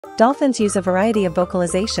Dolphins use a variety of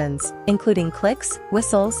vocalizations, including clicks,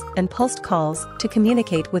 whistles, and pulsed calls, to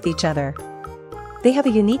communicate with each other. They have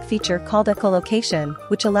a unique feature called echolocation,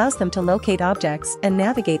 which allows them to locate objects and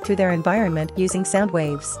navigate through their environment using sound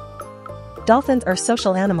waves. Dolphins are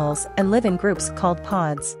social animals and live in groups called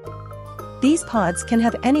pods. These pods can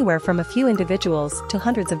have anywhere from a few individuals to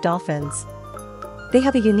hundreds of dolphins. They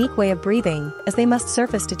have a unique way of breathing, as they must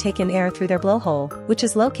surface to take in air through their blowhole, which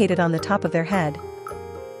is located on the top of their head.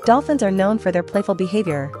 Dolphins are known for their playful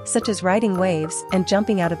behavior, such as riding waves and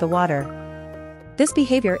jumping out of the water. This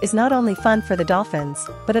behavior is not only fun for the dolphins,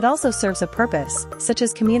 but it also serves a purpose, such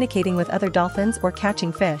as communicating with other dolphins or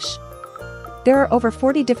catching fish. There are over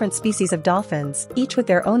 40 different species of dolphins, each with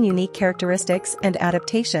their own unique characteristics and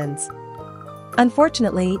adaptations.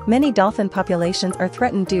 Unfortunately, many dolphin populations are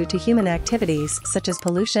threatened due to human activities such as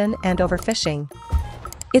pollution and overfishing.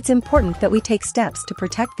 It's important that we take steps to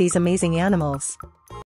protect these amazing animals.